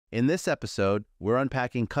In this episode, we're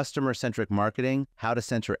unpacking customer-centric marketing, how to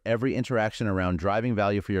center every interaction around driving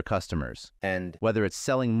value for your customers. And whether it's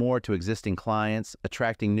selling more to existing clients,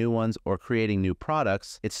 attracting new ones, or creating new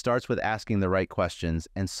products, it starts with asking the right questions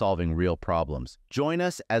and solving real problems. Join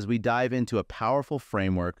us as we dive into a powerful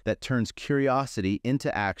framework that turns curiosity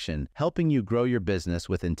into action, helping you grow your business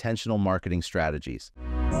with intentional marketing strategies.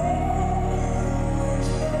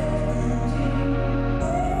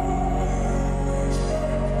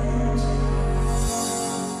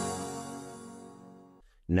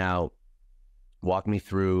 Now, walk me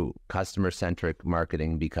through customer-centric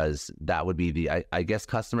marketing, because that would be I guess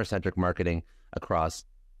customer-centric marketing across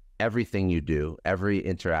everything you do, every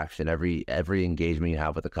interaction, every engagement you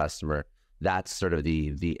have with a customer. That's sort of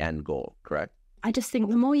the end goal, correct? I just think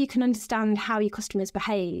the more you can understand how your customers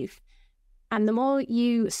behave, and the more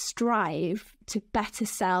you strive to better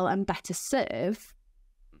sell and better serve,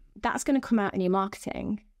 that's going to come out in your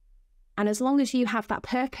marketing. And as long as you have that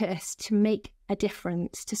purpose to make a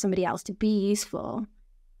difference to somebody else, to be useful,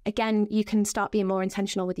 again, you can start being more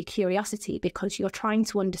intentional with your curiosity, because you're trying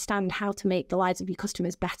to understand how to make the lives of your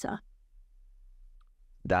customers better.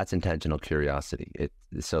 That's intentional curiosity.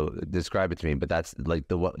 So describe it to me, but that's like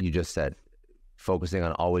what you just said, focusing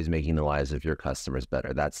on always making the lives of your customers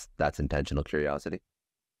better. That's intentional curiosity.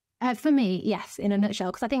 For me, yes, in a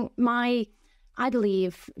nutshell, because I think I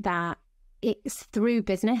believe that it's through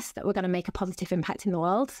business that we're going to make a positive impact in the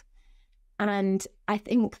world. And I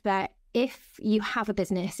think that if you have a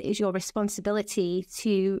business, it is your responsibility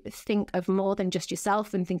to think of more than just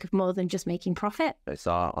yourself and think of more than just making profit. I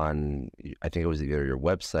saw on, I think it was either your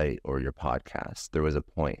website or your podcast, there was a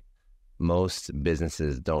point. Most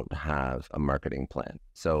businesses don't have a marketing plan.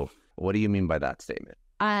 So what do you mean by that statement?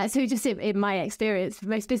 So just in my experience,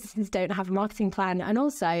 most businesses don't have a marketing plan. And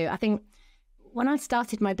also, I think when I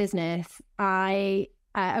started my business, I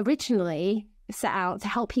originally set out to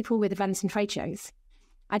help people with events and trade shows.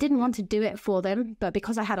 I didn't want to do it for them, but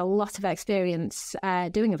because I had a lot of experience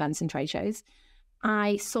doing events and trade shows,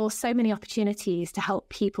 I saw so many opportunities to help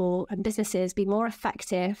people and businesses be more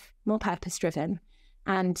effective, more purpose-driven,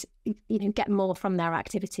 and get more from their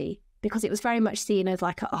activity. Because it was very much seen as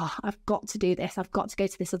like, oh, I've got to do this. I've got to go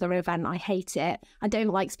to this other event. I hate it. I don't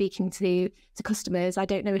like speaking to customers. I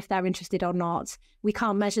don't know if they're interested or not. We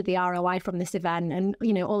can't measure the ROI from this event, and,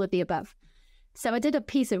 all of the above. So I did a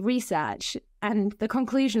piece of research, and the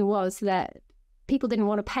conclusion was that people didn't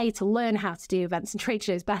want to pay to learn how to do events and trade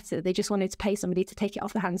shows better. They just wanted to pay somebody to take it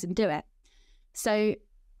off their hands and do it. So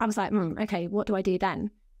I was like, okay, what do I do then?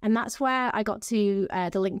 And that's where I got to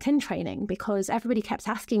the LinkedIn training, because everybody kept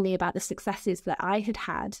asking me about the successes that I had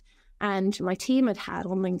had and my team had had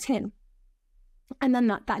on LinkedIn. And then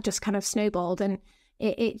that just kind of snowballed, and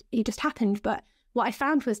it just happened. But what I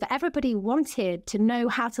found was that everybody wanted to know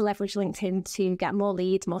how to leverage LinkedIn to get more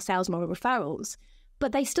leads, more sales, more referrals,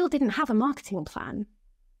 but they still didn't have a marketing plan.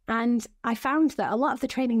 And I found that a lot of the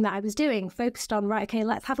training that I was doing focused on, right, okay,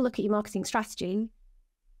 let's have a look at your marketing strategy.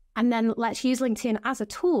 And then let's use LinkedIn as a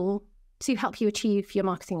tool to help you achieve your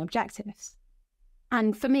marketing objectives.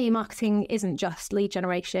 And for me, marketing isn't just lead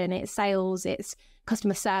generation, it's sales, it's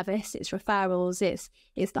customer service, it's referrals,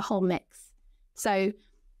 it's the whole mix. So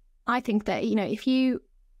I think that, if you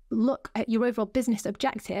look at your overall business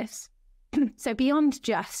objectives, so beyond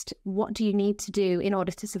just what do you need to do in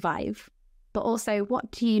order to survive, but also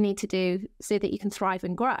what do you need to do so that you can thrive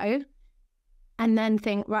and grow, and then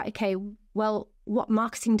think, right, okay, well, what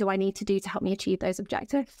marketing do I need to do to help me achieve those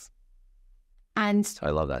objectives? And I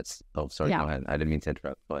love that. Oh, sorry, Go ahead. I didn't mean to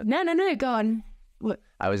interrupt. But No, go on. What?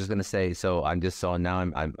 I was just going to say, so I'm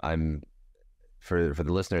for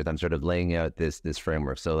the listeners, I'm sort of laying out this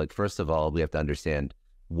framework. So like, first of all, we have to understand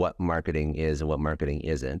what marketing is and what marketing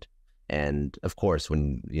isn't. And of course,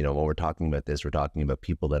 when we're talking about this, we're talking about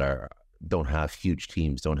people that don't have huge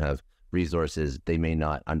teams, don't have resources. They may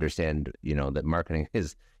not understand, that marketing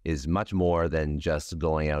is much more than just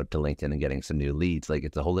going out to LinkedIn and getting some new leads. Like,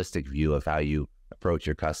 it's a holistic view of how you approach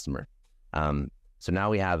your customer. So now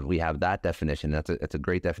we have that definition. That's a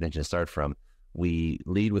great definition to start from. We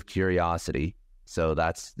lead with curiosity. So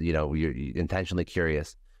that's, you're intentionally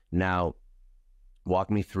curious. Now, walk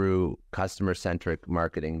me through customer-centric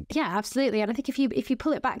marketing. Yeah, absolutely. And I think if you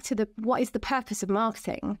pull it back to what is the purpose of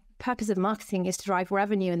marketing? Purpose of marketing is to drive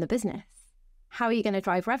revenue in the business. How are you going to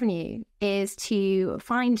drive revenue is to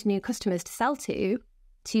find new customers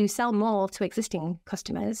to sell more to existing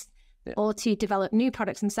customers, or to develop new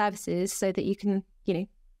products and services so that you can,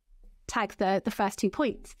 tag the first 2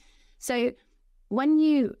 points. So when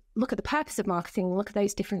you look at the purpose of marketing, look at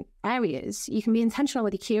those different areas, you can be intentional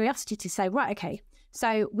with your curiosity to say, right, okay,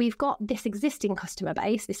 So we've got this existing customer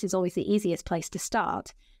base. This is always the easiest place to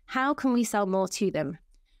start. How can we sell more to them?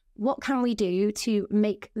 What can we do to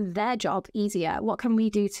make their job easier? What can we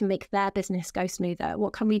do to make their business go smoother?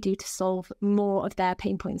 What can we do to solve more of their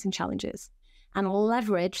pain points and challenges and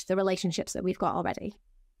leverage the relationships that we've got already?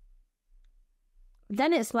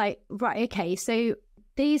 Then it's like, right, okay, so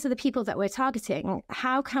these are the people that we're targeting.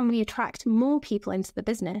 How can we attract more people into the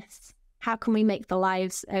business? How can we make the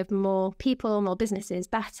lives of more people, more businesses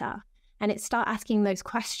better? And it's start asking those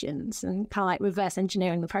questions and kind of like reverse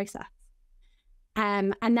engineering the process.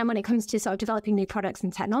 And then when it comes to sort of developing new products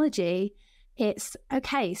and technology, it's,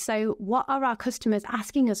 okay, so what are our customers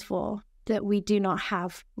asking us for that we do not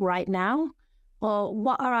have right now? Or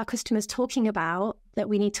what are our customers talking about that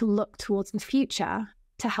we need to look towards the future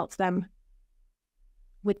to help them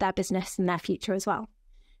with their business and their future as well?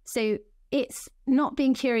 So it's not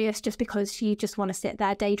being curious just because you just want to sit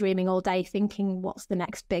there daydreaming all day thinking what's the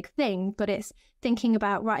next big thing, but it's thinking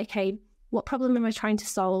about, right, okay, what problem am I trying to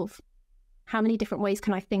solve? How many different ways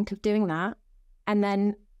can I think of doing that? And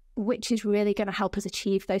then which is really going to help us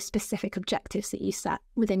achieve those specific objectives that you set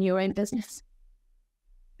within your own business.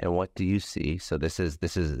 And what do you see? So this is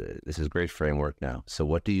great framework now. So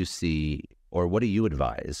what do you see, or what do you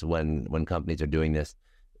advise when companies are doing this?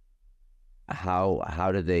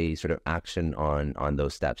 How do they sort of action on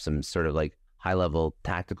those steps? Some sort of like high level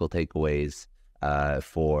tactical takeaways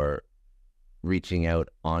for reaching out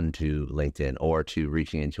onto LinkedIn or to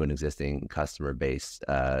reaching into an existing customer base,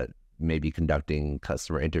 maybe conducting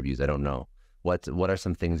customer interviews. I don't know. What are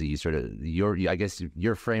some things that you sort of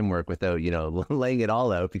your framework without laying it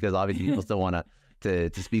all out, because obviously people still want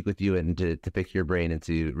to speak with you and to pick your brain and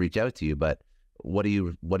to reach out to you. But what do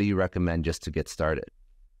you recommend just to get started?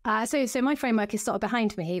 So my framework is sort of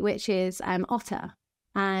behind me, which is Otter.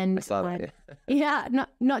 And I saw that, yeah,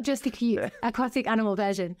 not just the cute aquatic animal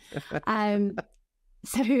version.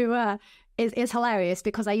 So it's hilarious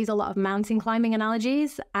because I use a lot of mountain climbing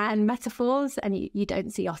analogies and metaphors, and you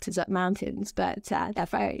don't see otters up mountains, but they're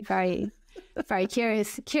very, very, very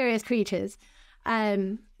curious creatures.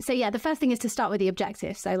 So yeah, the first thing is to start with the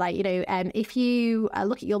objective. So like, if you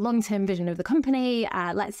look at your long-term vision of the company,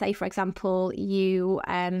 let's say, for example, you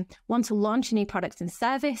want to launch a new product and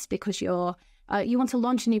service because you want to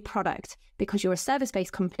launch a new product because you're a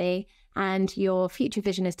service-based company and your future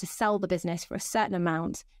vision is to sell the business for a certain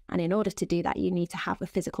amount. And in order to do that, you need to have a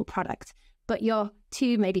physical product, but you're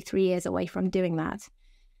 2, maybe 3 years away from doing that.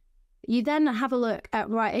 You then have a look at,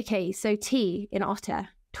 right, okay, so T in Otter,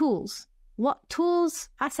 tools. What tools,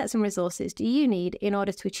 assets and resources do you need in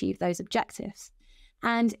order to achieve those objectives?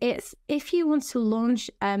 And it's, if you want to launch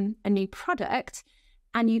a new product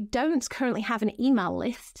and you don't currently have an email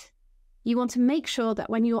list, you want to make sure that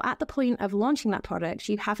when you're at the point of launching that product,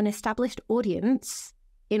 you have an established audience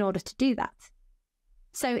in order to do that.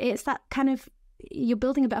 So it's that kind of, you're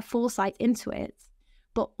building a bit of foresight into it.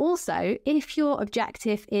 But also, if your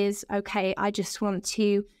objective is, okay, I just want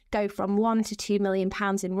to go from £1 to £2 million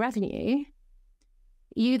in revenue,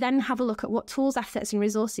 you then have a look at what tools, assets and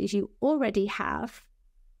resources you already have.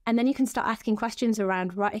 And then you can start asking questions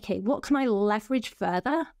around, right, okay, what can I leverage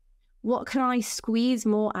further? What can I squeeze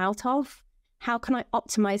more out of? How can I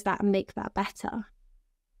optimize that and make that better?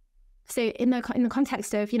 So in the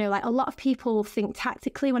context of, like a lot of people think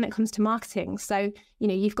tactically when it comes to marketing. So,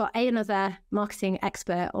 you've got another marketing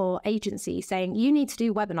expert or agency saying, you need to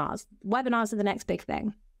do webinars. Webinars are the next big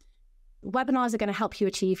thing. Webinars are going to help you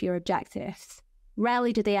achieve your objectives.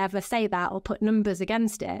 Rarely do they ever say that or put numbers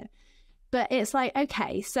against it. But it's like,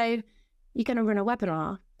 okay, so you're going to run a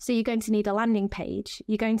webinar. So you're going to need a landing page.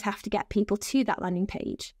 You're going to have to get people to that landing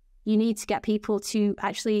page. You need to get people to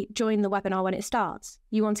actually join the webinar when it starts.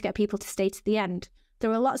 You want to get people to stay to the end.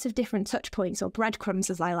 There are lots of different touch points, or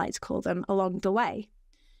breadcrumbs, as I like to call them, along the way.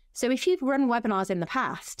 So if you've run webinars in the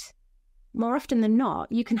past, more often than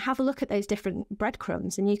not, you can have a look at those different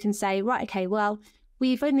breadcrumbs and you can say, right, okay, well,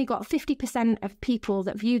 we've only got 50% of people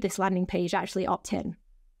that view this landing page actually opt in.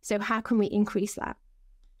 So how can we increase that?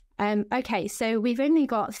 Okay, so we've only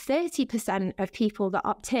got 30% of people that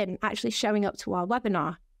opt in actually showing up to our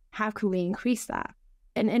webinar. How can we increase that?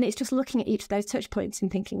 And it's just looking at each of those touch points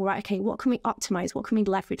and thinking, right, okay, what can we optimize? What can we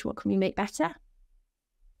leverage? What can we make better?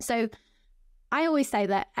 So I always say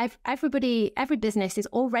that every business is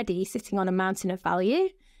already sitting on a mountain of value,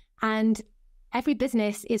 and every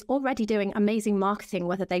business is already doing amazing marketing,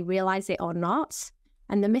 whether they realize it or not.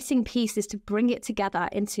 And the missing piece is to bring it together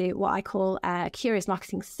into what I call a curious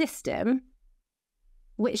marketing system,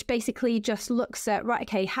 which basically just looks at, right,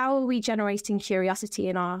 okay, how are we generating curiosity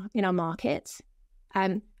in our market?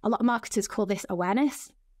 A lot of marketers call this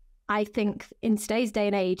awareness. I think in today's day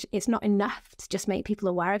and age, it's not enough to just make people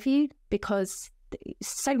aware of you, because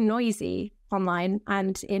it's so noisy online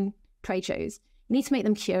and in trade shows. You need to make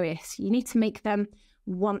them curious. You need to make them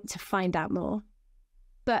want to find out more.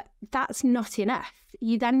 But that's not enough.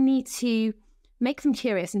 You then need to make them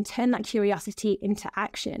curious and turn that curiosity into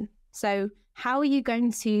action. So how are you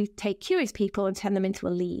going to take curious people and turn them into a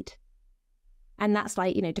lead? And that's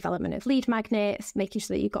like, development of lead magnets, making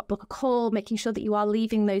sure that you've got book a call, making sure that you are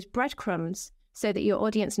leaving those breadcrumbs so that your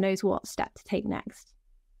audience knows what step to take next.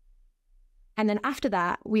 And then after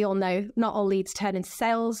that, we all know not all leads turn into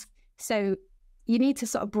sales. So you need to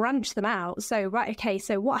sort of branch them out. So, right, okay,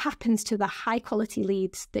 so what happens to the high quality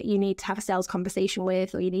leads that you need to have a sales conversation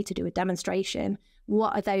with, or you need to do a demonstration?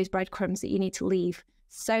 What are those breadcrumbs that you need to leave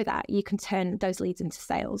so that you can turn those leads into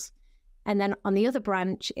sales? And then on the other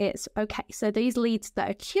branch, it's, okay, so these leads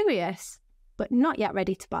that are curious, but not yet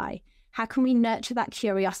ready to buy, how can we nurture that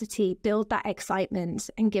curiosity, build that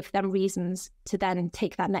excitement, and give them reasons to then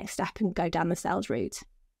take that next step and go down the sales route?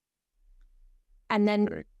 And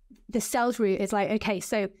then the sales route is like, okay,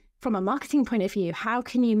 so from a marketing point of view, how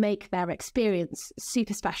can you make their experience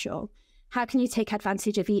super special? How can you take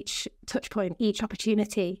advantage of each touch point, each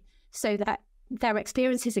opportunity, so that their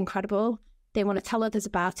experience is incredible? They want to tell others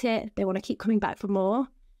about it. They want to keep coming back for more.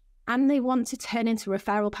 And they want to turn into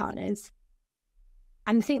referral partners.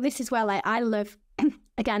 And I think this is where I love,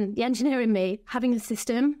 again, the engineer in me, having a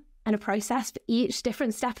system and a process for each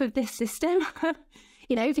different step of this system.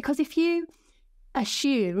 Because if you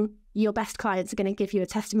assume your best clients are going to give you a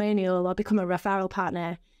testimonial or become a referral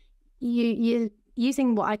partner, you're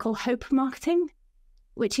using what I call hope marketing,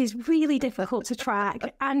 which is really difficult to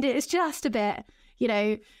track. And it's just a bit,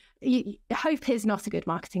 hope is not a good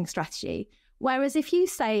marketing strategy. Whereas if you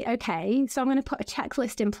say, okay, so I'm going to put a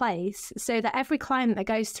checklist in place so that every client that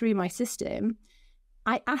goes through my system,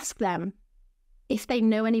 I ask them if they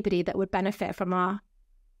know anybody that would benefit from our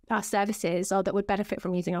services or that would benefit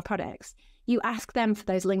from using our products. You ask them for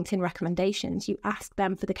those LinkedIn recommendations. You ask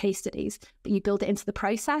them for the case studies, but you build it into the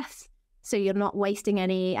process. So you're not wasting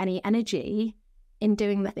any energy in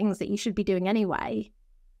doing the things that you should be doing anyway.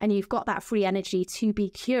 And you've got that free energy to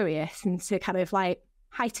be curious and to kind of like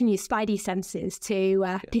heighten your spidey senses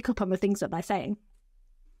to pick up on the things that they're saying.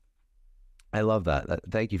 I love that.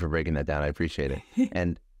 Thank you for breaking that down. I appreciate it.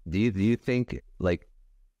 And do you think, like,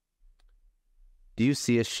 do you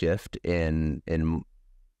see a shift in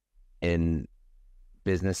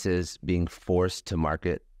businesses being forced to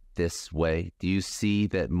market this way? Do you see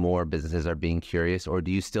that more businesses are being curious, or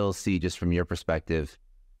do you still see, just from your perspective,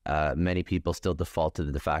 many people still default to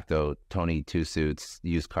the de facto Tony Two Suits,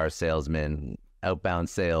 used car salesman, outbound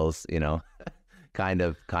sales, kind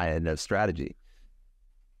of strategy?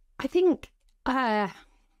 I think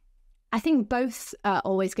both are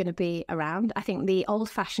always going to be around. I think the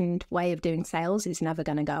old-fashioned way of doing sales is never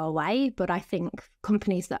going to go away, but I think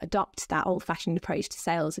companies that adopt that old-fashioned approach to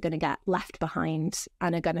sales are going to get left behind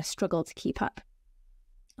and are going to struggle to keep up.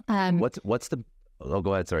 What's the? Oh,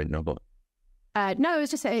 go ahead. Sorry, no, go. No,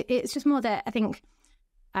 it's just more that I think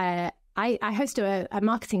I host a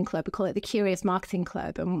marketing club. We call it the Curious Marketing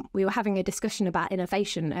Club, and we were having a discussion about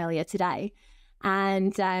innovation earlier today.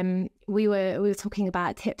 And we were talking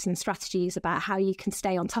about tips and strategies about how you can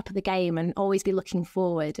stay on top of the game and always be looking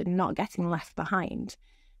forward and not getting left behind.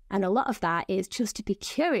 And a lot of that is just to be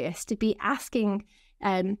curious, to be asking,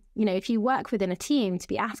 if you work within a team, to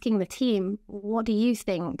be asking the team, what do you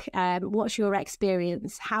think? What's your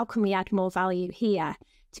experience? How can we add more value here?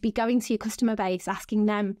 To be going to your customer base, asking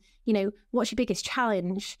them, what's your biggest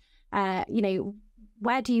challenge?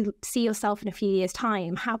 Where do you see yourself in a few years'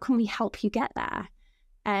 time? How can we help you get there?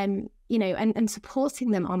 And supporting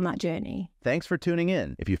them on that journey. Thanks for tuning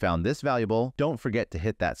in. If you found this valuable, don't forget to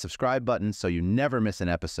hit that subscribe button so you never miss an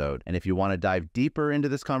episode. And if you want to dive deeper into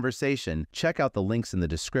this conversation, check out the links in the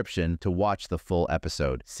description to watch the full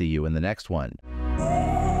episode. See you in the next one.